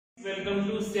welcome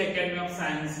to the Academy of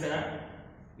Science.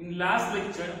 In last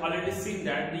lecture, already seen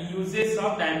that the uses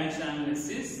of dimension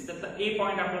analysis. That the A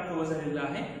point आपला cover झालेला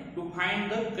आहे to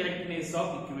find the correctness of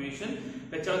equation.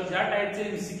 त्याच्यावर ज्या टाइपचे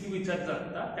MCQ विचारले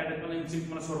जातात त्या टाइपचे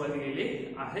MCQ मला सोडवायला गेले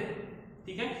आहेत.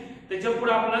 ठीक आहे. त्याच्या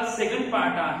पुढे आपला सेकंड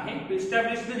पार्ट आहे to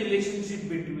establish the relationship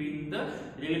between the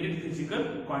related physical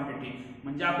quantity.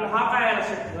 म्हणजे आपला हा काय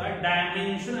लक्षात ठेवा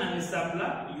डायमेन्शन अनालिसिस आपला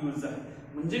यूज आहे.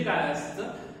 म्हणजे काय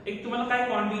असतं एक तुम्हाला काय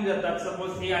क्वांटिटी देतात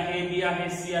सपोज ए आहे बी आहे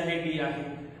सी आहे डी आहे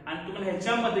आणि तुम्हाला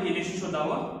ह्याच्यामध्ये रिलेशन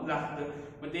शोधावं लागतं.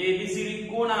 मग ते एबीसीडी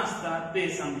कोण असतात ते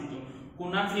सांगतो.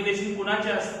 कोणाचं रिलेशन कोणाचे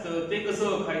असतं ते कसं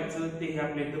ओळखायचं ते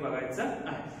आपल्या इथे बघायचं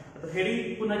आहे. आता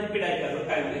हेडिंग पुन्हा रिपीट ऐकायला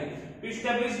काय होईल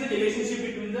establish the relationship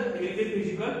between the related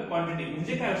physical quantity.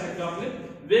 म्हणजे काय असतं आपले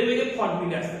वेगवेगळे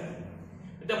फॉर्म्युले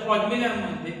असतात. त्या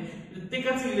फॉर्म्युल्यामध्ये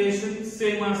प्रत्येकाचं रिलेशन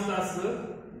सेम असतं असं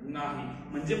नाही.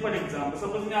 म्हणजे फॉर एक्झाम्पल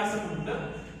सपोज मी असं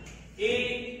म्हणतो ए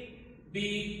बी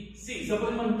सी.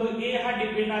 सपोज म्हणतो ए हा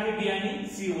डिपेंड आहे बी आणि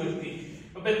सी वरती.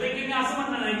 प्रत्येकी मी असं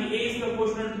म्हणणार नाही की ए इज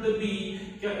प्रपोर्शनल टू द बी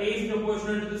किंवा ए is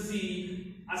proportional to the C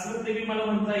असं प्रत्येकी मला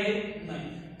म्हणता येत नाही.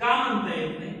 का म्हणता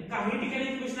येत नाही काही ठिकाणी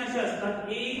इक्वेशन असे असतात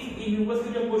ए is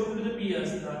inversely proportional to the बी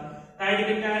असतात. काही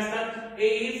ठिकाणी काय असतात ए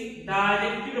इज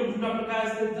डायरेक्टली प्रपोर्शनल टू काय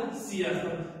असतात सी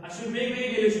असतात. असे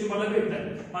वेगवेगळे रिलेशन तुम्हाला भेटतात.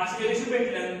 असे रिलेशन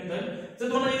भेटल्यानंतर जर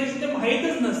तुम्हाला रिलेशन ते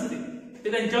माहीतच नसते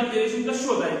ते त्यांच्यावर रिलेशन कसं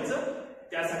शोधायचं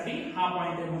त्यासाठी हा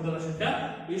पॉइंट आहे महत्त्वाचा लक्षात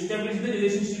ठेवा establish the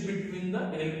relationship between the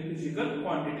electric physical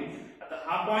quantity. आता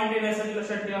हा पॉइंट येण्यासाठी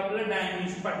लक्षात ठेवा आपल्याला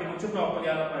डायमेन्शन पाठीमागचे प्रॉपर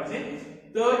यायला पाहिजे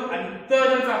तर आणि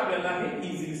तरच आपल्याला हे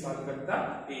इझिली सॉल्व्ह करता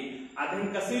येईल. आता हे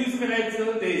कसं यूज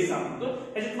करायचं ते सांगतो.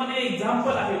 त्याच्यात मला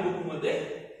एक्झाम्पल आहे बुक मध्ये.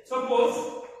 Suppose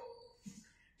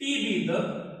T be the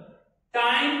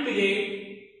time period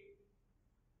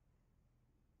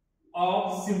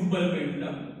of simple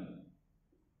pendulum.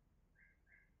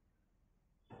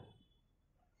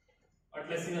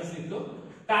 Let's see the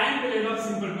time period of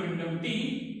simple pendulum T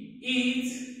is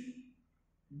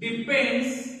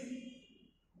depends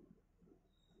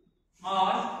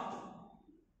on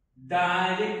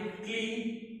directly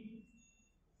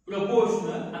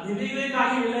proportional. आणि वेगवेगळे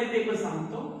काही लिहिलंय ते पण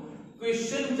सांगतो.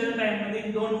 क्वेश्चनच्या टाइम मध्ये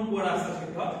दोन कोड असतात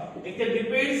शिकवा. एक ते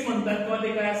डिपेंड्स म्हणतात किंवा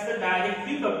ते काय असतं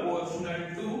directly proportional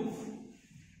to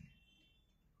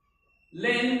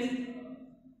length.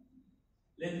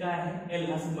 Length काय आहे एल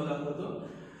हा सिंबल दाखवतो.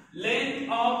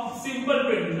 Length of simple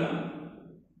pendulum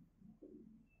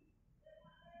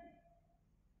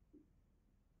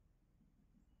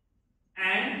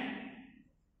and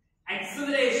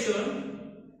acceleration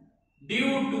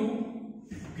due to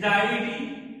gravity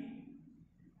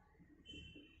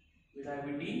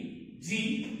G.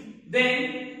 Then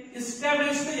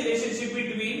establish the relationship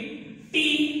between T,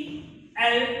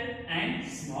 L and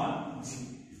small g.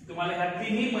 तुम्हाला ह्या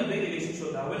तिन्ही मध्ये रिलेशन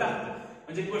शोधावं लागतं.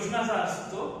 म्हणजे क्वेश्चन असा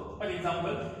असतो for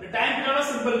example the time period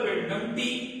of simple pendulum T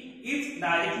is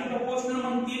directly proportional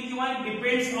म्हणतील किंवा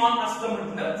डिपेंड्स ऑन असं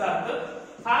म्हटलं जातं.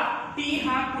 हा T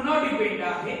हा कुणावर डिपेंड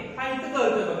आहे हा इथं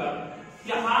कळतं बघा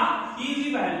की ही जी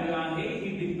व्हॅल्यू आहे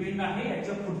ही डिपेंड आहे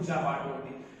याच्या पुढच्या पार्टवरती.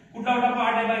 कुठला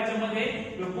पार्ट आहे याच्यामध्ये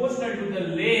proportional to the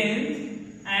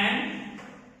length and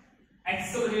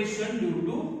acceleration due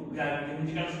to gravity.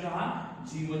 म्हणजे काय असतं हा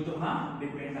जी वर तो हा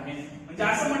डिपेंड आहे. म्हणजे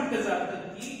असं म्हटलं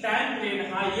जातं की टाइम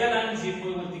पिरियड हा एल आणि जी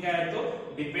वरती काय आहे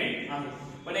तो डिपेंड आहे.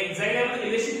 पण एक्झॅक्टली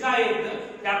रिलेशन काय येतं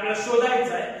ते आपल्याला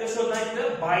शोधायचं आहे. तर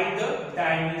शोधायचं बाय द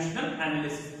डायमेन्शनल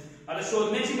अनालिसिस. आता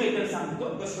शोधण्याची मेथड सांगतो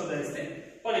कसं शोधायचं ते.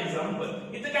 फॉर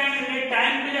एक्झाम्पल इथं काय म्हणजे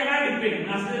टाइम पिरियड हा डिपेंड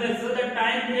असलेलं the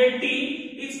time period T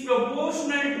is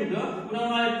proportional to the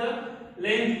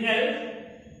length L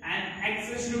and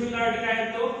acceleration due to gravity काय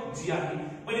येतो जी आहे.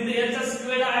 पण इथे एल चा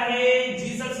स्क्वेअर आहे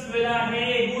जी चा स्क्वेअर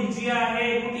आहे रूट जी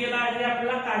आहे रूट एल आहे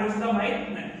आपल्याला काही सुद्धा माहित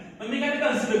नाही. मग मी काय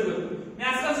कन्सिडर करतो मी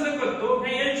असं कन्सिडर करतो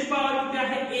एल ची पॉवर किती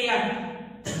आहे ए आहे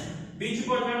बी ची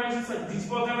पॉवर काय माहिती जी ची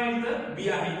पॉवर काय माहिती बी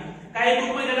आहे. काही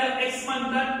बुक मध्ये त्याला एक्स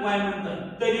म्हणतात वाय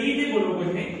म्हणतात तरीही ते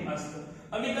बरोबर हे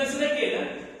असतं. मी कन्सिडर केलं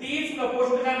तीच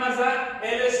प्रपोर्शनल काय माझा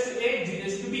L S to A G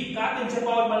S to be का त्यांच्या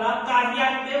पॉवर मला काही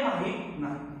आहे ते माहित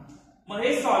नाही. मग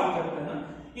हे सॉल्व्ह करताना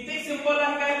इथे एक सिंबल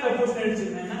आहे काय प्रपोर्शनल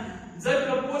चिन्ह आहे ना. जर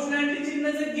प्रपोर्शनॅलिटी चिन्ह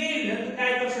जर गेलं तर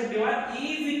काय लक्षात ठेवा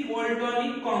इज इक्वल टू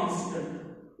आणि कॉन्स्टंट.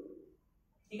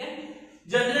 ठीक आहे.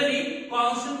 जनरली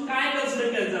कॉन्स्टंट काय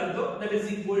कन्सिडर केला जातो दॅट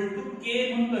इज इक्वल टू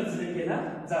के म्हणून कन्सिडर केला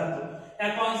जातो. या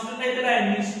कॉन्स्टंट आहे तर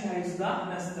डायमेन्शन काय सुद्धा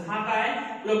नसतं. हा काय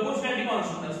प्रपोर्शनॅलिटी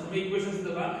कॉन्स्टंट असतो. इक्वेशन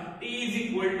सुद्धा बघा T is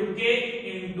equal to K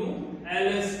into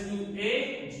LS to A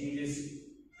GS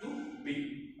to B.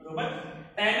 बरोबर.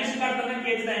 डायमेन्शन काढताना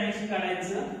K चं डायमेन्शन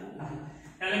काढायचं नाही.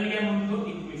 त्याला मी काय म्हणतो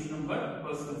इक्वेशन नंबर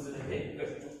फर्स्ट कन्सिडर हे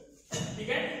करतो. ठीक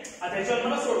आहे. आता याच्यावर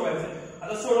मला सोडवायचं.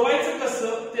 आता सोडवायचं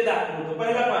ते दाखवतो.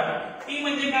 पहिला पार्ट टी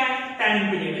म्हणजे काय टाइम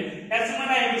पिरियड आहे. त्याचं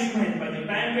मला डायमेन्शन माहित पाहिजे.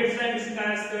 टाइम पिरियडचं डायमेन्शन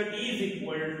काय असतं T is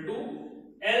equal to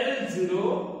L0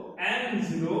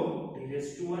 M0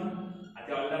 T1.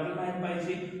 आता आपल्याला माहित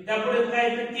पाहिजे. त्यापुढे काय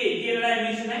येतं के ला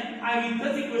डायमेन्शन आहे. हा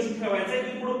इथंच इक्वेशन ठेवायचं आहे.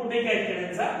 पुढे कुठे कॅरी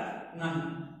करायचा नाही.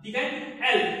 ठीक आहे.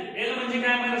 एल म्हणजे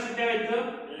काय मला लक्षात ठेवायचं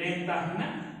लेंथ आहे ना.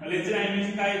 लेंथचं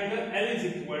डायमेन्शन काय येतं L is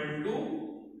equal to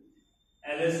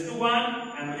LS1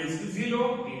 M0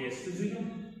 T0.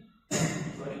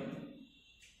 Sorry.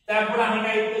 त्यापुढे आहे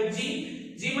काय येतं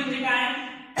जी म्हणजे काय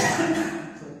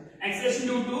एक्सेलरेशन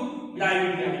ड्यू टू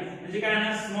ग्रॅव्हिटी आहे. म्हणजे काय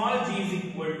ना small g is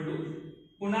equal to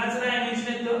कुणाचं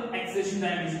डायमेन्शन येतं एक्सेलरेशन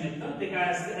डायमेन्शन येतं ते काय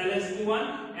असतं LS1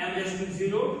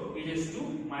 M0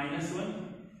 T-1.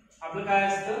 आपलं काय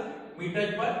असतं मीटर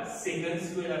पर सेकंड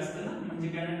स्क्वेअर असतं ना. म्हणजे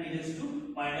काय ना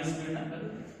T-1 ना.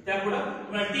 त्यापुढे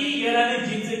तुम्हाला टी एल आणि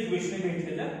जी चे इक्वेशन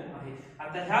भेटलेलं आहे.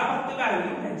 आता ह्या फक्त काय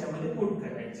होईल ह्याच्यामध्ये पुट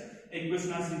करायचं.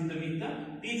 इक्वेशन असं लिहितो मी इथं.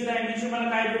 टी चे डायमेन्शन मला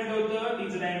काय भेटलं होतं टी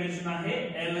चे डायमेन्शन आहे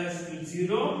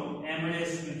LS0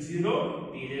 M0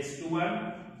 T-1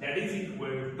 that is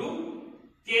equal to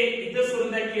k. इथं सोडून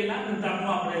द्या केला नंतर आपण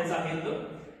वापरायचं आहे तो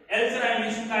L चे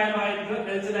डायमेन्शन काय व्हायचं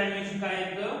L चे डायमेन्शन काय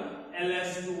येतं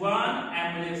LS1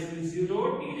 M0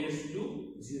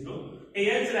 T-0.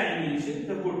 L चे डायमेन्शन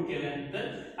तर पुट केल्यानंतर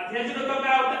आता ह्याच्या डोक्यावर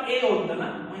काय होतं a होतं ना.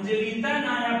 म्हणजे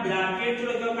लिहिताना या ब्रॅकेटच्या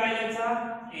डोक्यावर काय लिहायचा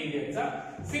a लिहायचा.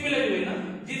 सिमिलर वे ना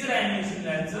जीचं डायमेन्शन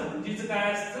लिहायचं. जीचं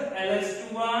काय असतं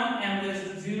LS1 M0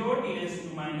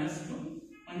 T-2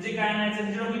 म्हणजे काय नाही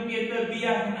त्याच्या डोक्यावर p येतं b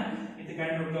आहे ना. इथे काय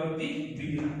डोक्यावरती b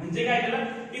म्हणजे काय केलं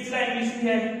टीचं डायमेन्शन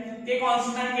हे आहे ते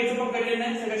कॉन्स्टंट आहे. केचं पकडलेलं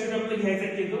नाही सगळ्याच्या डोक्यावर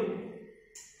घ्यायचं की तो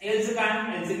एलचं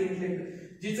काय एलचं घेतलेलं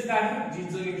जीचं काय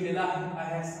जीचं घेतलेलं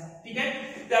आहे असं. ठीक आहे.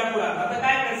 त्यापुढे आता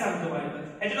काय सांगतो मला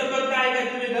ह्याच्या डोक्यावर काय काय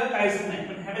वेगळं काहीच नाही.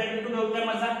 पण ह्या ब्रॅकेटमध्ये डोक्यावर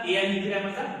माझा a आणि इथे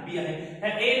माझा b आहे. ह्या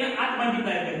a ने 8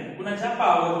 मल्टिप्लाय करणे कुणाच्या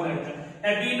पॉवर करायचं.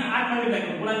 ह्या b ने 8 मल्टिप्लाय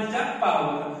करणे कुणाच्या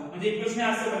पॉवर. म्हणजे इक्वेशन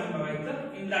असं बनवायचं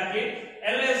in bracket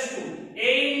LS2 a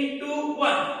into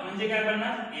 1 म्हणजे काय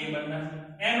बनणार a बनणार.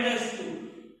 M2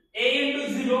 a into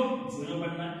 0 0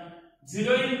 बनणार.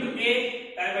 0 into a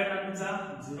काय बनणार तुमचा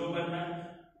 0 बनणार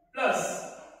plus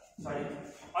sorry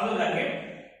all bracket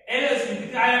LS2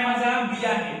 किती आहे माझा b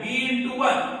आहे b into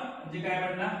 1 म्हणजे काय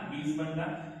बनणार b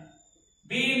बनणार.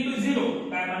 b into 0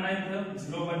 काय बनणार इथं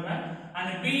 0 बनणार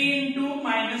आणि b into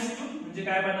 -2 म्हणजे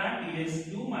काय बनणार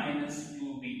T-2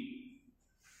 -2b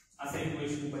असं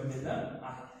इक्वेशन बनलेलं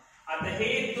आहे. आता हे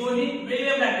दोन्ही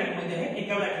वेगवेगळ्या ब्रॅकेट मध्ये आहे.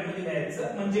 एका ब्रॅकेट मध्ये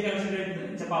लिहायचं म्हणजे काय असं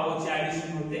त्याच्या पॉवरची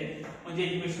ऍडिशन होते. म्हणजे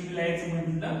इक्वेशन लिहायचं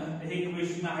म्हटलं तर हे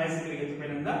इक्वेशन आहे सगळे घेतो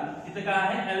पहिल्यांदा. इथं काय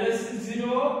आहे LS0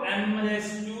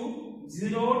 M2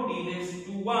 0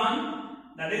 T-1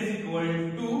 that is equal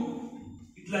to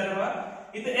इथला बघा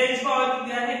इथे h पॉवर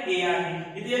किती आहे a आहे.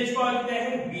 इथे h पॉवर किती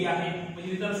आहे b आहे.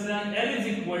 म्हणजे इथं असणार L is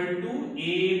equal to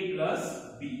a plus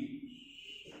b.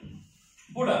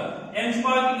 पुढे m ची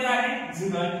पॉवर किती आहे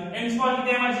 0. m ची पॉवर किती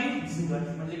आहे माझी 0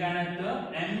 म्हणजे काय नाही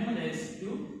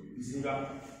M/0.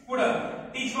 पुढे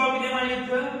t ची पॉवर किती आहे माझी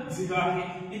इथं 0 आहे.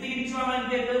 इथे किती ची पॉवर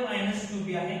किती आहे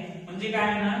 -2b आहे. म्हणजे काय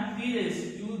ना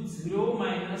T/0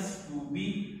 -2b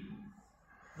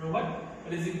बरोबर.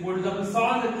 तर इज इक्वल टू आपण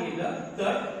सॉल्व्ह केलं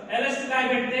तर LS2 काय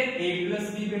भेटते a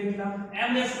b भेटला.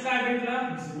 M/2 काय भेटला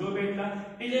 0 भेटला.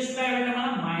 T/2 काय भेटला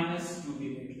मला -2b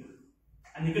भेटला.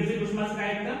 आणि इकडचे क्वेश्चन काय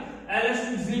येतं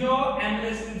LS2 0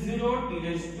 M/0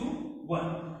 T/2 1.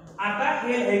 आता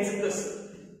हे लिहायचं कसं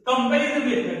कंपॅरिझन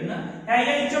मेथड ना ह्या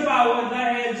एल च्या पॉवरला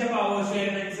ह्या एल च्या पॉवरशी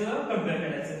यायचं कंपेअर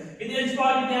करायचं. इथे एल ची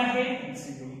पॉवर किती आहे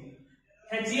 0.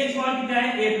 ह्याची एल पॉवर किती आहे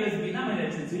a b ना म्हणजे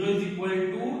 0 is equal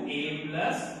to a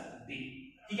b.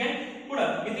 ठीक आहे. पुढे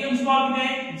इथे m ची पॉवर किती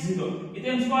आहे 0. इथे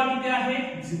m ची पॉवर किती आहे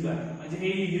 0 आहे. म्हणजे हे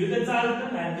लिहिलं तर चालतं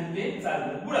नाही ते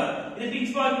चालतं. पुढे इथे t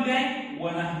ची पॉवर किती आहे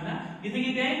 1 आहे ना. इथे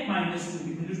किती आहे -2b.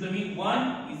 इथे दुसरं मी 1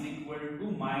 is equal to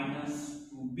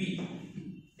 -2b.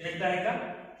 Correct आहे का.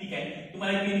 ठीक आहे.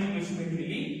 तुम्हाला तीन इक्वेशन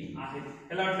भेटलेली आहेत.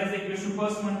 त्याला वाटल्यास इक्वेशन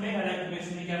फर्स्ट म्हणते ह्याला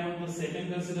इक्वेशन मी काय म्हणतो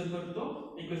सेकंड कन्सिडर करतो.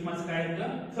 इक्वेशन माझं काय येतं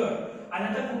थर्ड. आणि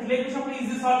आता कुठले इक्वेशन आपण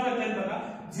इझी सॉल्व्ह करता येईल बघा.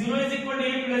 0 is equal to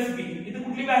a b. इथे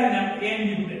कुठली व्हॅल्यू नाही आपली a आणि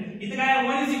b कुठे. इथे काय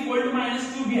 1 इज इक्वल टू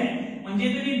 -2b आहे. म्हणजे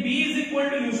इथे मी b इज इक्वल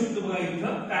टू लिहू शकतो बघा.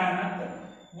 इथं काय होणार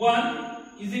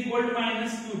 1 इज इक्वल टू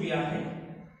 -2b आहे.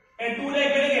 हे 2 ला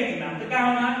इकडे घेतला तर काय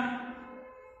होणार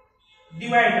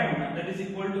डिवाइड होणार that is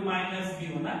equal to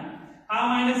 -b होणार. हा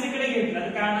मायनस इकडे घेतला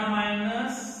तर काय होणार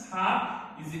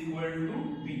 -1/2 इज इक्वल टू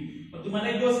b. मग तुम्हाला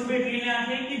एक गोष्ट भेटलेली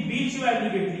आहे की b ची व्हॅल्यू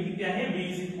भेटली किती आहे b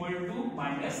इज इक्वल टू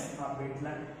 -1/2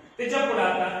 भेटला. त्याच्या पुढे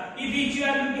आता ही b ची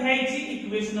व्हॅल्यू घ्यायची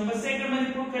इक्वेशन नंबर सेकंड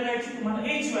मध्ये पुट करायची तुम्हाला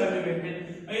a ची व्हॅल्यू भेटेल.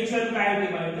 a ची व्हॅल्यू काय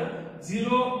होईल बघा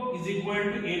 0 is equal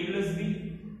to a b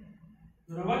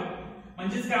बरोबर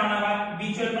म्हणजेच काय होणार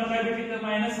b ची व्हॅल्यू काय भेटली तर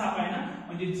मायनस हाफ आहे ना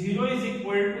म्हणजे 0 is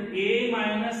equal to a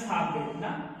minus half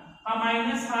भेटला हा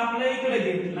मायनस हाफला इकडे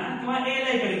घेतला किंवा a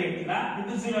ला इकडे घेतला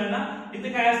इथे 0 आहे ना इथे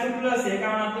काय असतं प्लस आहे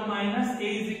काय होणार तर minus a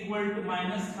is equal to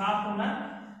minus half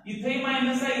होणार इथे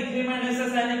मायनस आहे इथे मायनस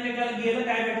आहे आणि एकमेकाला गेलं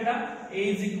काय भेटला a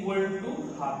is equal to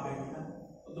half भेटला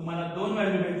तुम्हाला दोन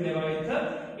व्हॅल्यू भेटले बघा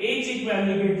इथं a ची एक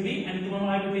व्हॅल्यू भेटली आणि तुम्हाला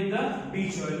माहिती आहे इथं b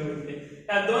ची व्हॅल्यू भेटली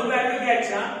त्या दोन व्हॅल्यू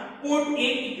घ्यायच्या put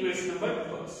in equation number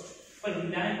first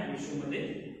पहिल्या इक्वेशन मध्ये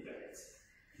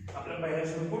करायचं आपलं पहिला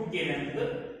शब्द पुट केल्यानंतर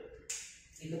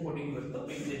इथं पुटिंग करतो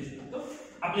एक्सचेंज करतो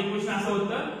आपलं इक्वेशन असं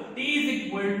होतं t is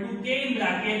equal to k in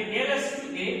bracket l s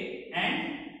to a and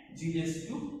g s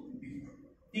to b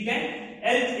ठीक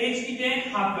आहे l h किती आहे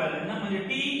हाफ व्हॅल्यू ना म्हणजे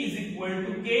t is equal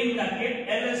to k in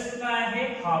bracket l s to काय आहे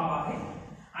हाफ आहे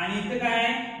आणि इथे काय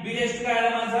आहे b s to काय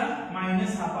आला माझा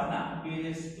मायनस हाफ आला b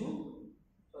s to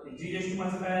sorry g s to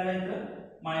माझा काय आला इथं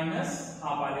मायनस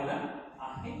हाफ आलेला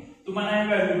आहे तुम्हाला हे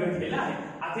व्हॅल्यू भेटलेला आहे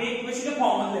आता इक्वेशन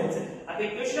फॉर्म लिहायचं आता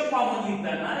इक्वेशन फॉर्म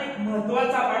लिहिताना एक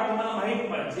महत्त्वाचा पार्ट तुम्हाला माहित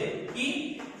पाहिजे की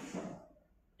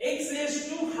x रेस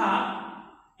टू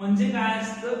हाफ म्हणजे काय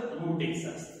असतं रूट x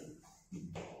असतं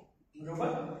बरोबर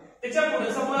त्याच्या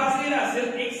पुढे समोर असलेला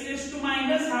असेल x raise to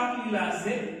minus half लिहिला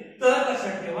असेल तर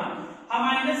लक्षात ठेवा हा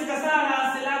मायनस कसा आला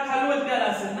असेल हा खालवरती आला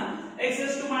असेल ना x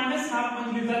raise to minus half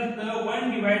म्हणजे लिहितात तर 1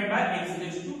 divide by x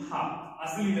raise to half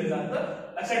असं लिहिलं जातं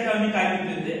लक्षात ठेवा मी काय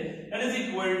लिहिलं ते that is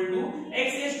equal to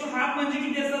x raised to half म्हणजे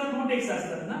किती असतात रूट x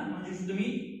असतात ना म्हणजे तुम्ही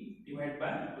डिवाइड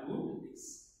बाय रूट x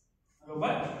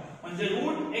बरोबर म्हणजे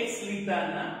रूट x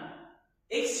लिहिताना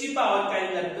x ची पॉवर काय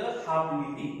लागतं हाफ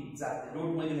लिहिली जाते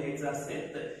रूट मध्ये लिहायचं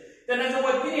असेल तर त्यांना जो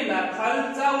वरती नेला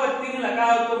खालचा वरती नेला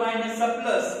काय होतो मायनसचा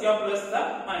प्लस किंवा प्लसचा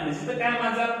मायनस इथं काय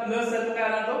माझा प्लस झाला काय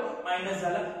आला तो मायनस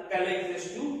झाला काय x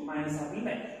raised to minus half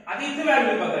लिहिलाय आता इथे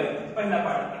व्हॅल्यू बघायची पहिला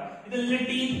पार्ट इथे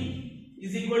लिहिली t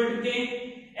is equal to k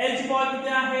l ची पॉवर किती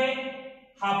आहे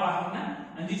हाफ आहे ना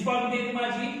आणि जी ची पॉवर किती आहे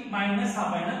माझी मायनस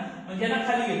हाफ आहे ना म्हणजे याला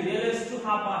खाली घेतले l raised to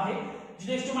हाफ आहे g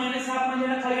raised to minus half म्हणजे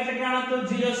याला खाली घेतलं काय होतं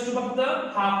g raised to फक्त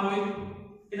हाफ होईल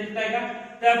इथे काय का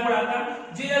त्यापुढे आता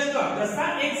g raised to जसा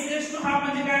x raised to हाफ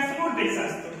म्हणजे काय असतं रूट x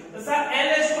असतो तसा l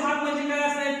raised to हाफ म्हणजे काय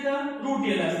असायचं रूट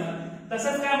l असतं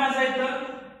तसंच काय माझा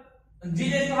इथं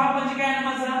g raised to हाफ म्हणजे काय आहे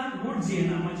माझा रूट g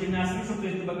ना म्हणजे मी असं शकतो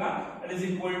इथे बघा that is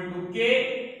equal to k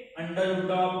under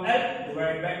route of l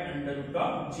divide by under route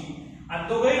of g आता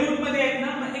दोघे रूट मध्ये आहेत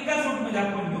ना मग एकाच रूट मध्ये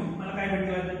आपण घेऊ मला काय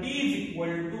भेटलं t is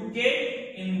equal to k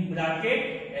in bracket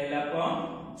l upon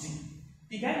g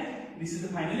ठीक आहे दिस इज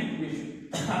द फायनल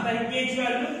इक्वेशन आता हे k ची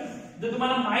व्हॅल्यू जर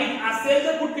तुम्हाला माहित असेल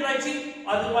तर पुट करायची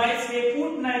अदरवाइज हे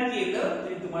पुट नाही केलं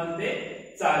तरी तुम्हाला ते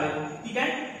चालेल ठीक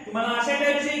आहे तुम्हाला अशा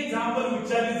टाइपचे एक्झाम्पल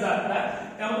विचारली जातात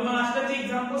त्यामुळे तुम्हाला अशा टाइपचे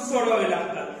एक्झाम्पल सोडवावे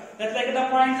लागतात त्यातला एखादा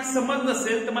पॉइंट समज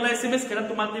नसेल तर मला एसएमएस करा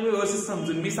तुम्हाला ते व्यवस्थित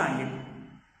समजून मी सांगेन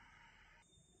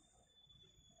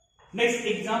नेक्स्ट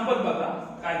एक्झाम्पल बघा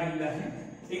काय दिलेलं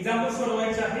आहे एक्झाम्पल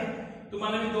सोडवायचे आहे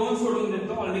तुम्हाला मी दोन सोडून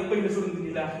देतो ऑलरेडी पहिले सोडून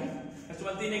दिलेलं आहे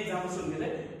तुम्हाला तीन एक्झाम्पल सोडून दिले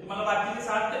तुम्हाला बाकीचे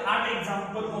 7 ते 8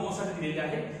 एक्झाम्पल होमोसाठी दिलेले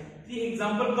आहेत ती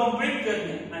एक्झाम्पल कंप्लीट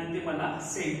करणे आणि ते मला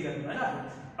सेंड करणार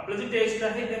आहे आपलं जे टेस्ट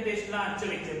आहे त्या टेस्टला आजच्या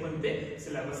लेक्चर पण ते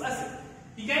सिलेबस असेल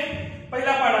ठीक आहे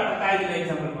पहिला पार्ट आता काय दिलं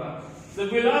एक्झाम्पल बघा the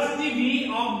velocity v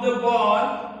of the ball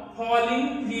falling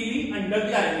freely under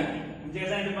gravity म्हणजे काय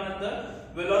सांगितलं मला तर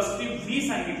velocity v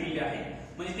सांगितलेली आहे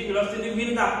म्हणजे ती velocity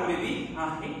v दाखवलेली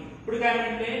आहे पुढे काय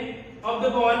म्हणते of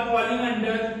the ball falling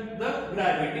under the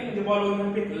gravity म्हणजे बॉल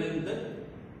वरून फेकल्यानंतर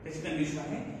त्याची कंडिशन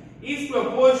आहे is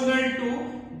proportional to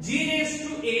g raised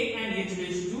to a and h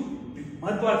raised to b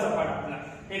महत्त्वाचा पाठ आपला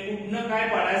हे कुठनं काय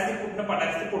पाडायचं कुठनं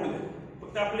पाडायचं ते पडू दे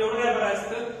फक्त आपलं एवढं काय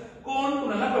बघायचं कोण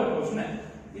कुणाला प्रोपोर्शनल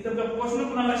इथं प्रोपोर्शनल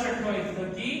कुणाला लक्षात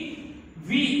ठेवायचं की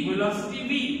v velocity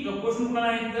v प्रोपोर्शनल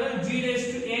कुणाला येतं g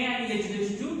raised to a and h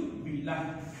raised to b ला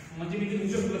म्हणजे मी लिहू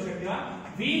शकतो लक्षात ठेवा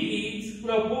v is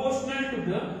proportional to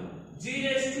the g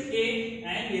raised to a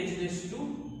and h raised to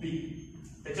b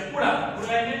त्याच्या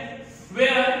पुढे आहे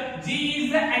where g is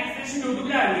the acceleration due to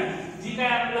gravity g काय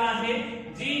आपला आहे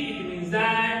g it means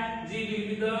that g will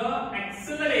be the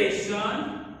acceleration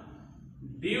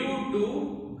due to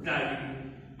gravity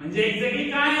म्हणजे exactly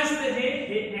काय असतं हे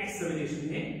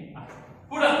ऍक्सेलरेशन हे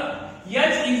पुढं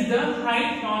h is the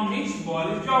height from which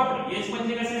ball is dropped h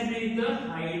म्हणजे काय सांगितलं इथं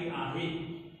हाईट आहे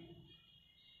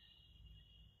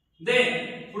देन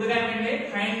पुढे काय म्हणले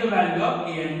find the value of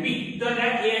a and b तर त्या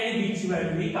a आणि b ची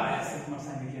व्हॅल्यू ही काय असेल तुम्हाला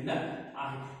सांगितलेलं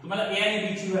आहे तुम्हाला a आणि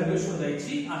b ची व्हॅल्यू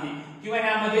शोधायची आहे किंवा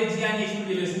यामध्ये g आणि h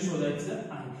चे रिलेशन शोधायचं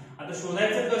आहे आता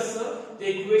शोधायचं कसं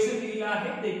ते इक्वेशन दिलेलं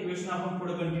आहे ते इक्वेशन आपण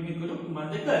पुढे कंटिन्यू करू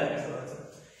तुम्हाला ते कळेल कसं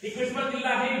इक्वेशन मध्ये दिलेलं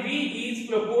आहे v is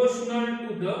proportional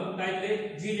to the काय ते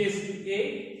g raise to a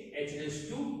h raise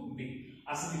to b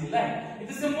असं दिलेलं आहे.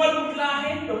 इथे सिंबल कुठला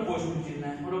आहे प्रोपोर्शनल चिन्ह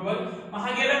आहे बरोबर. मग हा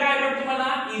गेला काय करतो तुम्हाला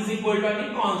इज इक्वल टू आणि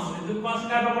कॉन्स्टंट तर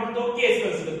कॉन्स्टंट काय पकडतो केस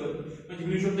कन्सिडर करतो म्हणजे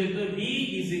लिहू शकतो इथे v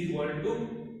इज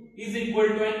इक्वल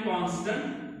टू आणि constant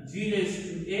g raise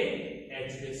to a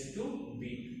h raise to b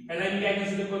याला मी काय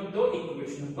कन्सिडर करतो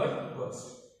इक्वेशन नंबर फर्स्ट.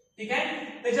 ठीक आहे.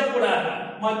 त्याच्या पुढे आता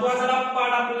महत्त्वाचा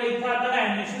पार्ट आपल्याला इथे आता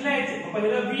डायमेन्शन लिहायचं.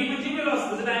 पहिला v म्हणजे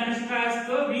वेलोसिटी डायमेन्शन काय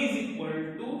असतं v is equal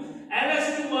to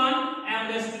l/1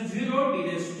 m/0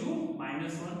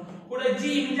 d/-1 पुढे g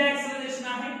म्हणजे एक्सेलरेशन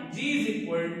आहे g is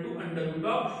equal to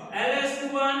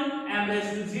 √l/1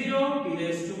 m/0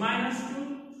 d/-2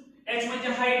 h म्हणजे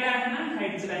हाईट आहे ना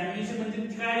हाईटचं डायमेन्शन म्हणजे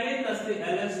काय येत असते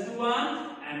l/1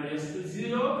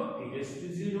 m/0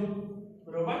 d/-0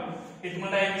 बरोबर. हे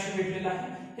तुम्हाला डायमेन्शन भेटलेलं आहे.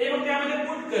 हे मग त्यामध्ये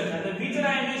पुट करणार तर v चं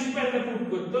डायमेन्शन पहिलं पुट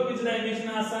करतो. v चं डायमेन्शन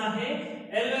असं आहे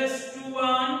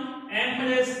l/1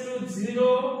 m/0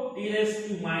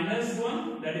 d/-1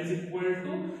 that is equal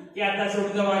to की आता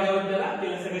शेवटी वाढल्यावर त्याला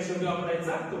सगळ्या शेवटी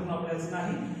वापरायचा तो वापरायचा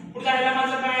नाही. पुढे राहिला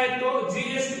माझा काय आहे तो g/a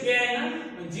आहे ना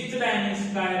g चं डायमेन्शन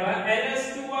काय आहे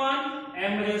l/1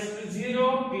 m/0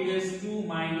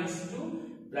 d/-2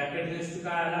 bracket race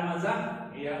काय आला माझा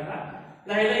a आला.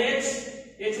 राहिला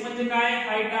h म्हणजे काय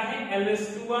हाईट आहे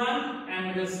l/1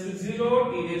 m/0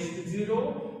 d/-0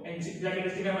 यांची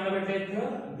ब्रॅकेट काय मला भेटले इथं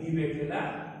b भेटलेला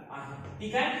आहे.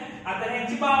 ठीक आहे. आता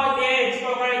यांची पॉवर a याची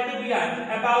पॉवर काय आहे b आहे.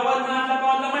 या पॉवर ना आता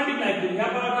पॉवरला मल्टिप्लाय करू या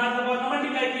पॉवर ना आता पॉवरला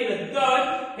मल्टिप्लाय केलं तर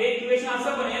हे इक्वेशन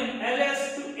असं बनेल l/a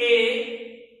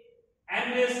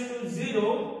m/0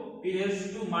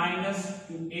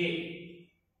 d/-2a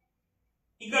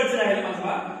इकडचं राहील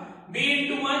माझा b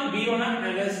 * 1 b होणार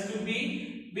l/b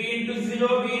b *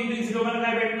 0 मला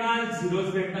काय भेटणार 0च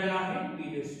भेटणार आहे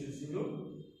d/-0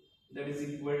 that is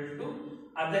equal to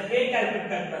आता हे कॅल्क्युलेट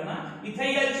करताना इथे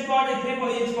l ची पॉवर इथे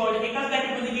h ची पॉवर एकाच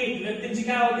ब्रॅकेट मध्ये घेतलं त्यांची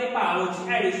काय होते पॉवरची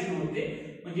ऍडिशन होते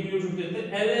म्हणजे लिहू शकतो इथे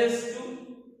l/a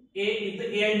इथे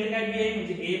a इथे काय b आहे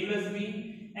म्हणजे a + b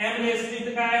m/0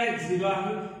 इथे काय 0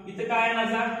 आहे इथे काय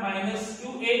माझा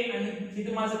 -2a आणि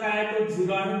इथे माझं काय आहे तो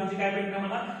 0 आहे म्हणजे काय भेटणार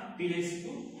मला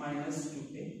d/-2a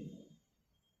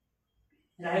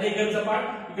राहिले इकडचा पार्ट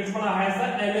इकडचा पण आहे असा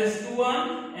l/1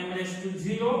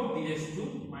 m/0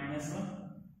 d/-1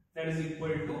 that is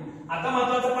equal to आता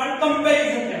महत्त्वाचा पार्ट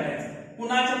कंपॅरिझन करायचा.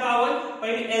 कुणाची पॉवर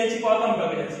पहिली l ची पॉवर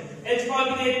कम्पेअर करायची. l ची पॉवर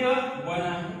किती येतं 1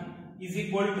 आहे इज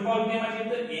इक्वल टू पॉवर किती माझी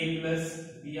इथं a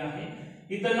 + b आहे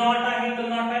इथं नॉट आहे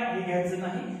हे घ्यायचं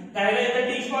नाही. राहिला इथं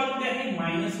t ची पॉवर किती आहे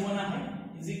 -1 आहे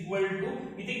इज इक्वल टू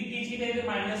इथे t ची किती आहे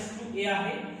 -2a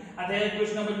आहे. आता या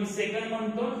क्वेश्चन नंबर मी सेकंड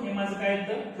म्हणतो हे माझं काय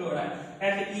येतं थर्ड आहे.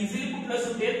 यात इझिली कुठलं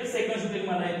सुटेल तर सेकंड सुटेल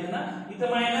मला इथं ना इथं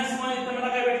 -1 इथं मला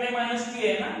काय भेटलंय -2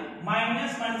 आहे ना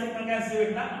मायनस सेकंड कॅन्सल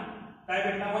भेटला काय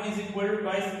भेटला 1 is equal to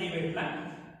twice a भेटला.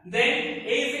 Then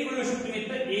a is equal to शकतो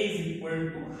इथं a is equal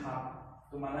to half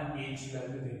तुम्हाला a ची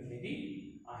व्हॅल्यू भेटलेली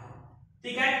आहे.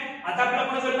 ठीक आहे. आता आपल्याला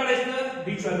कोणाचं व्हॅल्यू काढायचं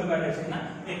b ची व्हॅल्यू काढायची ना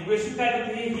इक्वेशन काय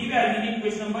होते ही व्हॅल्यू मी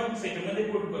इक्वेशन नंबर सेकंड मध्ये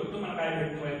पुट करतो मला काय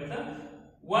भेटतो इथं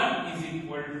 1 इज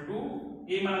इक्वल टू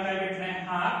a मला काय भेटलाय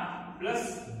हाफ प्लस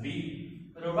b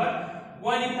बरोबर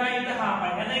 1 इथं हाफ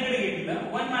आहे यांना इकडे घेतलं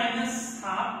 1 minus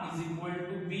half is equal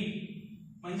to b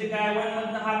म्हणजे काय 1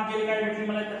 मधनं हाफ गेले काय भेटले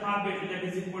मला इथं हाफ भेटले दॅट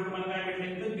इज इक्वल टू मला काय भेटले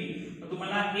इथं b तर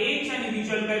तुम्हाला a ची आणि b ची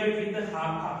व्हॅल्यू काय भेटली तर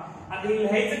हाफ. आता हे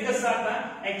लिहायचं कसं आता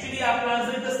ऍक्च्युअली आपल्याला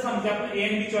जर इथं थांबते आपण a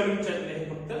आणि b ची व्हॅल्यू विचारले आहे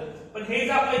फक्त पण हे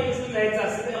जर आपलं इक्वेशन लिहायचं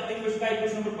असेल तर आपलं इक्वेशन काय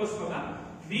इक्वेशन नंबर फर्स्ट बघा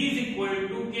b is equal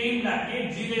to k in bracket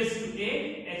g raised to a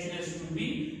h raised to b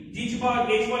g ची पॉवर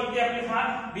h ची पॉवर आपली हाफ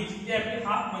b ची आपली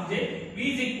हाफ म्हणजे b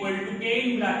is equal to k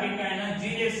in bracket काय ना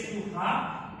g raised to half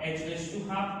h raised to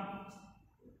half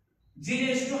g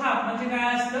raised to half म्हणजे काय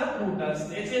असतं रूट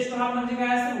असतं h raised to half म्हणजे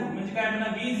काय असतं रूट म्हणजे काय म्हणा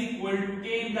b is equal to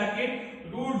k in bracket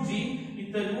route g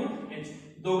इथं रूट h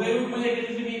दोघे रूट मध्ये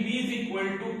घेतले मी b is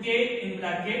equal to k in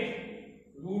bracket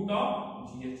root of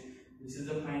gh This is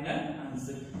the final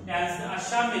answer.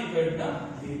 अशा मेथडनं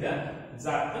लिहिलं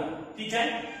जातं. ठीक आहे.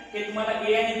 हे तुम्हाला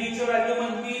a आणि b ची व्हॅल्यू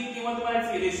म्हणतील किंवा तुम्हाला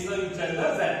सिरीजचं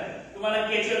विचारलं जाईल. तुम्हाला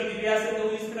k ची व्हॅल्यू किती असेल तो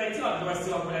यूज करायची अदरवाइज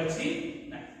वापरायची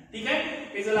नाही. ठीक आहे.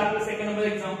 हे झालं आपलं सेकंड नंबर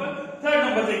एक्झाम्पल. थर्ड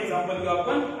नंबरचं एक्झाम्पल घेऊ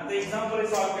आपण. आता एक्झाम्पल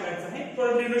सॉल्व्ह करायचं आहे.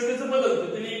 थोडं प्रिव्हियसचं बदलतो.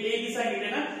 तुम्ही a b सांगितले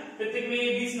ना प्रत्येक वेळी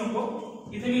b's नको.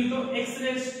 इथे मी लिहितो x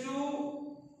raised to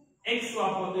x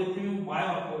वापरतो इथे मी y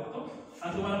वापरतो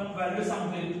आणि तुम्हाला व्हॅल्यू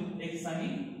सांगतो इथून x आणि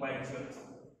y ची व्हॅल्यू.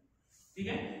 ठीक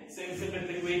आहे. सेम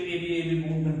प्रत्येक वेळी a b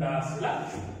मूव्हमेंट असला.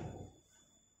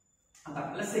 आता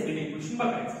आपल्याला सेकंड इक्वेशन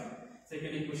बघायचं.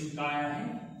 सेकंड इक्वेशन काय आहे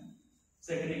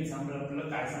सेकंड एक्झाम्पल आपल्याला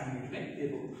काय सांगितलंय ते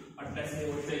बघू. 28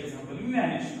 शेवटचं एक्झाम्पल मी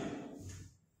मॅनेज करतो.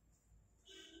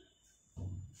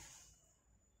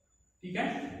 ठीक आहे.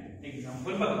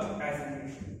 एक्झाम्पल बघा काय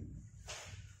सांगितलं.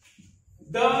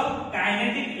 द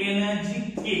कायनेटिक एनर्जी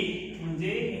के,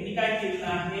 म्हणजे यांनी काय केलेलं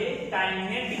आहे,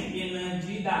 कायनेटिक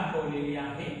एनर्जी दाखवलेली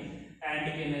आहे.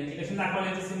 कायनेटिक एनर्जी कशी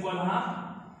दाखवण्याचा सिंबल हा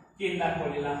के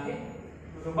दाखवलेला आहे,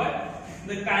 बरोबर. The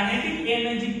kinetic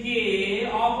energy K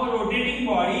of a rotating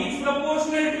body is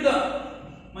proportional to the,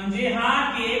 म्हणजे हा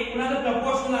के कुणाला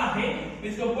प्रोपोर्शनल आहे,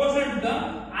 is proportional to the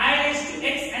I raised to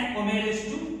x and omega raised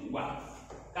to y.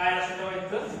 काय लक्षात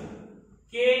ठेवायचं,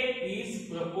 k is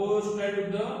proportional to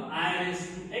the I raised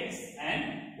to x and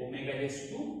omega raised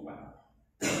to y.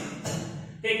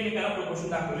 Technical proportion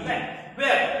दाखवलेलं आहे.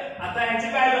 वेळ आता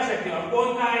ह्याचे काय लक्षात ठेवा, कोण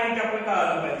काय आहे ते आपण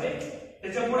कळायला पाहिजे.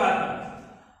 त्याच्या पुढे आता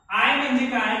I म्हणजे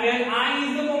काय, वेळ I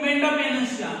is the moment of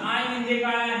inertia. I म्हणजे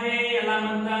काय आहे, याला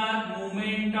म्हणतात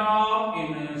moment of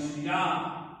inertia.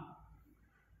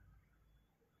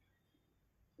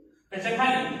 त्याच्या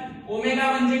खाली ओमेगा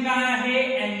म्हणजे काय आहे,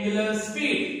 अँग्युलर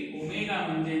स्पीड. ओमेगा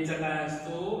म्हणजे काय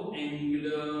असतो,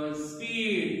 अँग्युलर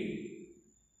स्पीड.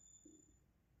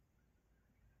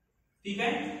 ठीक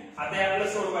आहे. आता हे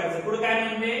आपल्याला सोडवायचं. पुढे काय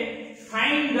म्हणते,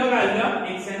 find the value of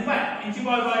x and Y. यांची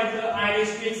पावर बघायचं, आय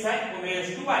रेस टू एक्स आहे, ओमेगा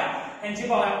रेस टू वाय. यांची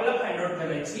पावर आपल्याला फाइंड आउट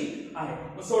करायची आहे.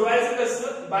 मग सोडवायचं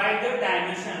कसं, by the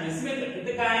dimension analysis method.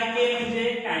 इथे काय, के म्हणजे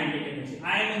कायनेटिक एनर्जी,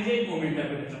 आय म्हणजे मोमेंट ऑफ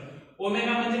इनर्शिया,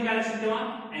 ओमेगा म्हणजे काय लक्षात ठेवा,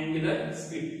 अँग्युलर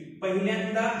स्पीड.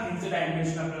 पहिल्यांदा यांचं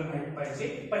डायमेन्शन आपल्याला माहित पाहिजे.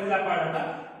 पहिला पार्ट आता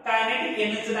कायनेटिक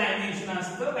एनर्जीचं डायमेन्शन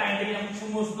असतं. कायनेटिक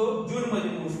एनर्जी मोजतो जूल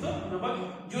मध्ये मोजतो, बरोबर.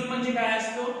 जूल म्हणजे काय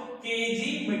असतो,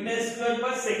 केजी मीटर स्क्वेअर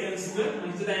पर सेकंड स्क्वेअर.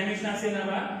 म्हणजे डायमेन्शन असेल ना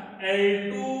बघा,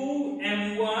 L2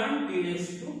 m1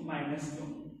 t⁻².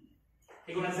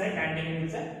 हे कोणाचं आहे, कायनेटिक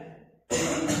एनर्जीचं.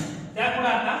 त्यापुढे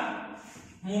आता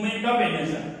मोमेंट ऑफ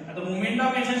इनर्शिया. आता मोमेंट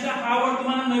ऑफ इनर्शिया हा वर्ड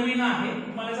तुम्हाला नवीन आहे,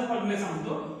 तुम्हाला याचा फॉर्म्युला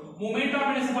सांगतो. मोमेंट ऑफ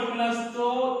इनर्शिया फॉर्म्युला असतो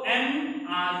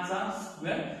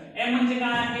mr². m म्हणजे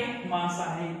काय आहे, मास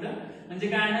आहे इथं. म्हणजे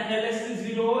काय आहे,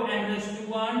 L/0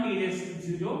 m/1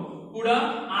 t⁻². पुढे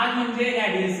r म्हणजे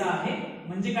रेडियस आहे.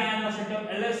 म्हणजे काय लक्षात ठेवा,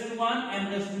 L/1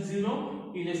 m/0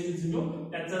 t⁻².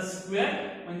 त्याचा स्क्वेअर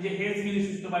म्हणजे हेच मी लिहू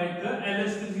शकतो बाय इथं,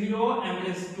 L/0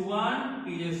 m/1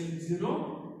 t⁻²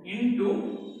 into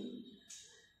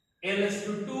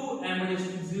L/2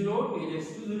 m/0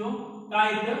 t⁻². काय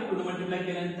इथं पुढे मल्टिप्लाय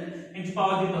केल्यानंतर यांची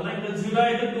पावर देत होता. इथं 0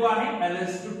 आहे, इथं 2 आहे,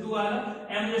 L/2 आलं,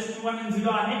 m/1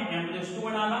 0 आहे,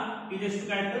 m/1 आला, t⁻²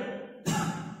 काय तर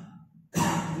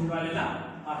 0 आलेला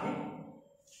आहे.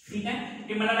 ठीक आहे.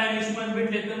 हे मला डायमेन्शन पण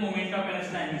भेटले, तर मोमेंट ऑफ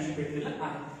इनर्शिया डायमेन्शन भेटलेलं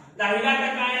आहे. राहिला आता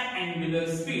काय, angular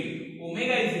speed.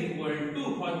 Omega is equal to,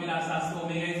 formula असा असतो,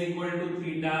 omega is equal to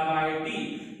θ/t.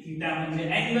 Theta म्हणजे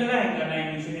अँगल आहे, का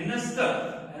डायमेन्शन हे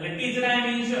नसतं. टी चं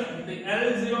dimension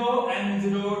L0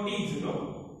 m0 t0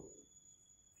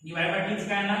 divide by T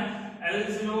काय ना,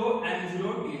 L0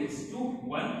 m0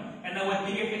 t⁻². यांना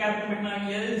वरती घेतले काय भेटणार,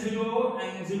 L0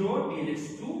 m0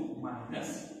 t⁻².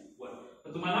 तर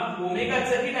तुम्हाला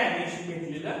ओमेगाचं ही डायमेन्शन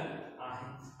भेटलेलं आहे.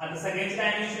 आता सगळ्यांचे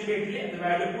डायमेन्शन भेटले, आता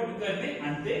व्हॅल्यू पुट करते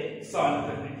आणि ते सॉल्व्ह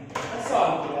करणे. आता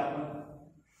सॉल्व्ह करूया आपण.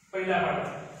 पहिला पार्ट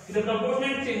इथे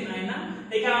प्रपोर्शनल चिन्ह आहे ना,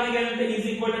 ते काय आले गेल्यानंतर इज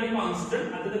इक्वल आणि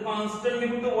कॉन्स्टंट. आता ते कॉन्स्टंट मी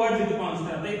फक्त वर्ड देतो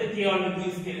कॉन्स्टंट. आता इथे के ऑलरेडी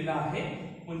यूज केलेला आहे,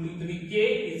 म्हणून तुम्ही के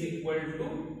is equal to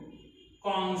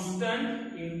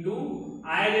constant into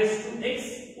I raise to x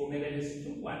omega raise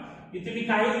to Y. इथे मी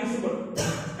काही सिंबल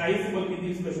किती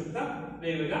यूज करू शकता,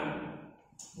 वेगवेगळा,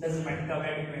 डझंट मॅटर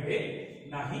काय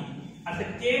डिपेंड नाही. आता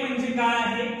के म्हणजे काय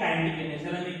आहे, कायनेटिक एनर्जी.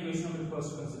 त्याला मी इक्वेशन नंबर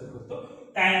फर्स्ट कन्सिडर करतो.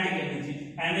 कायनेटिक एनर्जी,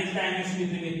 कायनेटिक डायमेन्शन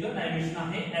इथे मिळतं. डायमेन्शन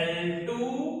आहे L2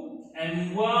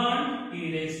 m1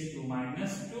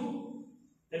 t⁻².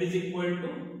 That is equal to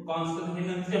constant. हे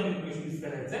नंतर आपण इक्वेशन यूज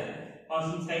करायचं,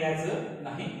 कॉन्स्टंट काय घ्यायचं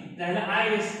नाही. त्याला आय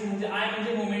रेस टू म्हणजे आय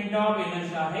म्हणजे मोमेंट ऑफ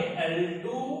एनर्जी आहे,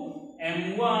 L2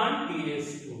 m1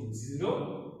 t⁻²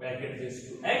 bracket raise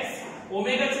to x.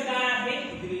 ओमेगाचं काय आहे,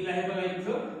 इथे लिहिलं आहे बघा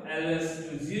इथं,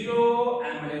 L/0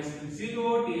 m/0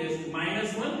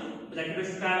 t⁻⁻1 bracket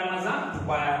raise to काय माझा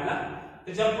y आला.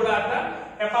 त्याच्या पुढे आता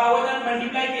त्या पॉवरला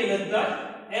मल्टिप्लाय केलं तर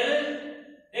L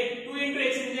एक 2 *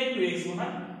 x म्हणजे 2x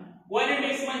होणार, 1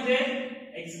 * x म्हणजे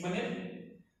x बनेल,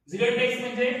 0 * x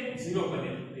म्हणजे 0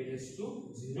 बनेल, t⁻⁻0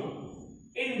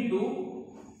 इनटू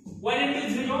 1 *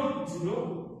 0 0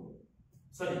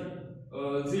 सॉरी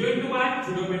 0 * y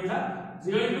 0 भेटणार,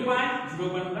 0 * y 0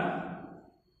 बनणार,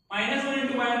 -1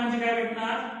 * y म्हणजे काय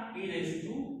भेटणार, t⁻⁻y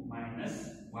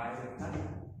भेटणार.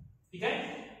 ठीक आहे.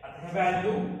 आता हे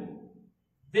व्हॅल्यू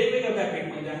वेगवेगळ्या ब्रॅकेट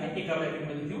मध्ये आहे, एका ब्रॅकेट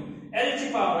मध्ये घेऊ. L ची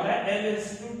पॉवर आहे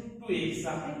L/2x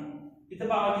आहे, इथे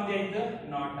पॉवर किती आहे, इथे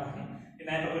नॉट आहे, हे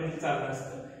नाही पॉवर किती चाललं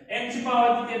असतं. m ची पॉवर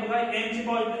किती आहे बघा, m ची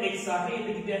पॉवर इथे x आहे,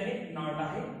 इथे किती आहे नॉट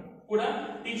आहे. पुढे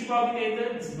t ची पॉवर किती आहे, इथे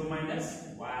 0 -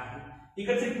 y आहे.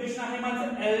 इकडचं इक्वेशन आहे माझं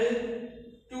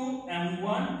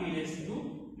L2m1 T⁻⁻⁻⁴.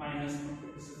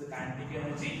 This is the kinetic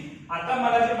energy. आता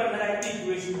मला जे बनणार आहे ते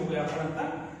इक्वेशन बघूया आपण. आता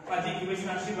माझी इक्वेशन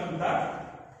अशी बनतात.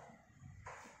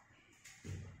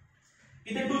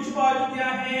 इथे 2 ची पॉवर किती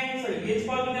आहे, सॉरी h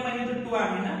पॉवर किती माहिती तर 2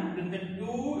 आहे ना, तर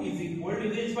 2 is equal to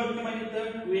h power किती माहिती तर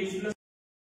 2x प्लस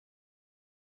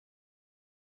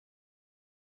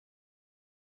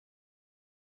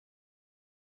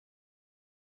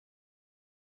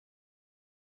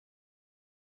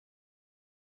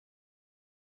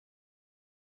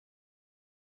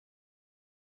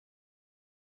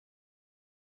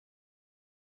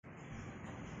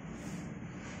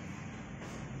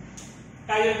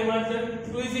काय आहे तुम्हाला तर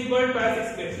 2 इज इक्वल टू x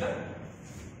भेटला,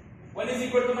 1 इज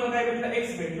इक्वल टू मला काय भेटला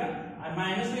x भेटला, आणि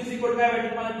मायनस 2 इज इक्वल टू काय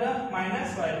भेटला मला तर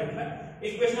मायनस y भेटला.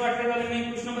 इक्वेशन वाटलं झालं मी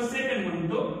इक्वेशन नंबर 2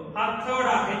 म्हणतो. हा थर्ड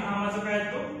आहे, हा माझा काय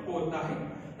तो फोर्थ आहे.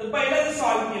 तर पहिला जर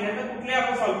सॉल्व केलं तर कुठले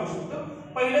आपण सॉल्व करू शकतो.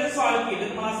 पहिलं जर सॉल्व केलं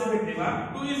तर मला असं भेटते बा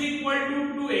 2 इज इक्वल टू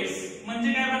 2x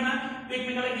म्हणजे काय बनणार, तो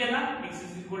एकमेकाला गेला x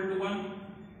इज इक्वल टू 1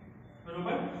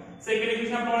 बरोबर. सेकंड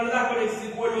इक्वेशन आपल्याला दाखवलं x इज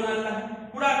इक्वल टू 1 आला.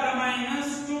 पुढे आता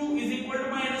 -2 इज इक्वल टू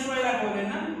 -y दाखवले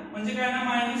ना, म्हणजे काय ना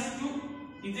 -2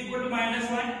 इज इक्वल टू -y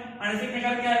आणि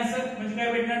एकमेकाला कॅन्सल म्हणजे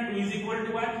काय भेटणार 2 इज इक्वल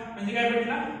टू 1 म्हणजे काय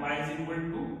भेटला y इज इक्वल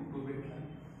टू 2 भेटला.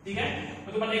 ठीक आहे.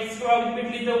 मग तुम्हाला x ची व्हॅल्यू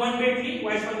भेटली तर 1 भेटली,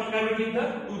 y ची व्हॅल्यू काय भेटली तर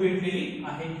 2 भेटलेली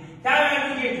आहे. त्या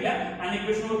व्हॅल्यू घेतल्या आणि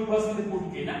इक्वेशन वर फर्स्ट मध्ये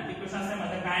पुट केला. इक्वेशन असं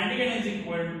आहे kinetic energy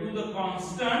equal to the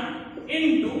constant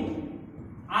into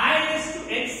I raised to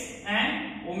x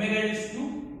and omega raised to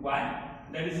y,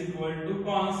 that is equal to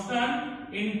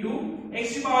constant into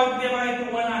x ची पॉवर किती आहे तो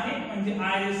 1 आहे म्हणजे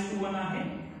I raised to 1 आहे,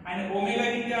 आणि ओमेगा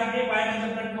किती आहे y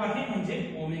म्हणजे 2 आहे म्हणजे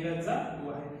ओमेगाचा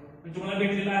 2 आहे. म्हणजे तुम्हाला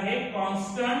भेटलेला आहे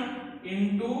constant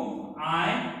into I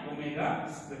omega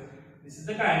square. This is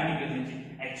the kinetic energy.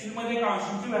 Actually मध्ये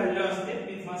कॉन्स्टंटची व्हॅल्यू असते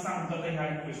ती तुम्हाला सांगतो आता ह्या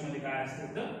इक्वेशन मध्ये काय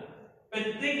असते. तर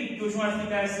प्रत्येक इक्वेशन मध्ये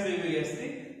काय असते वेगवेगळी असते.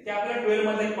 ते आपल्या 12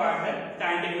 मध्ये एक पार्ट आहे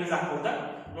कायनेटिक एनर्जी दाखवतात.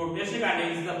 रोटेशन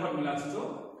कायनेटिक एनर्जीचा फॉर्म्युला असतो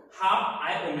हाफ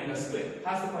I ओमेगा स्क्वेअर.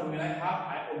 हाच फॉर्म्युला आहे हाफ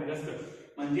I ओमेगा स्क्वेअर.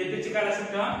 म्हणजे त्याची काय लक्षात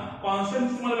ठेवा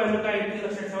कॉन्स्टंट तुम्हाला व्हॅल्यू काय येते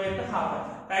लक्षात ठेवायचं हाफ आहे.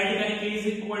 काही ठिकाणी k इज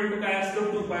इक्वल टू काय असतो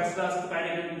 2π सुद्धा असतो, काही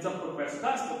ठिकाणी 4π सुद्धा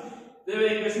असतो. ते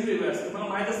इक्वेशन वेगळं असतं. मला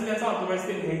माहित असेल याचा अर्थात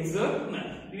ते घ्यायचं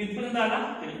नाही. इथपर्यंत आला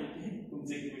तरी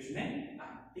तुमचं इक्वेशन आहे.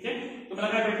 ठीक आहे. तुम्हाला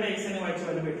काय भेटलं x आणि y ची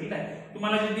व्हॅल्यू भेटली आहे.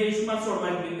 तुम्हाला जे देशमात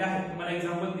सोडवायला दिलेले आहे तुम्हाला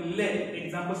एक्झाम्पल दिलेले आहे,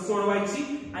 एक्झाम्पल सोडवायची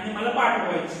आणि मला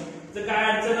पाठवायची. जर काय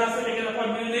अडचण असेल एखादा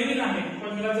फॉर्म्युला नवीन आहे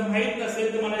फॉर्म्युला जर माहित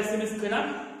नसेल तर मला SMS करा,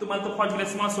 तुम्हाला तो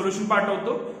फॉर्म्युला सोल्युशन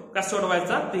पाठवतो का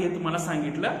सोडवायचा ते हे तुम्हाला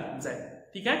सांगितलं जाईल.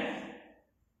 ठीक आहे.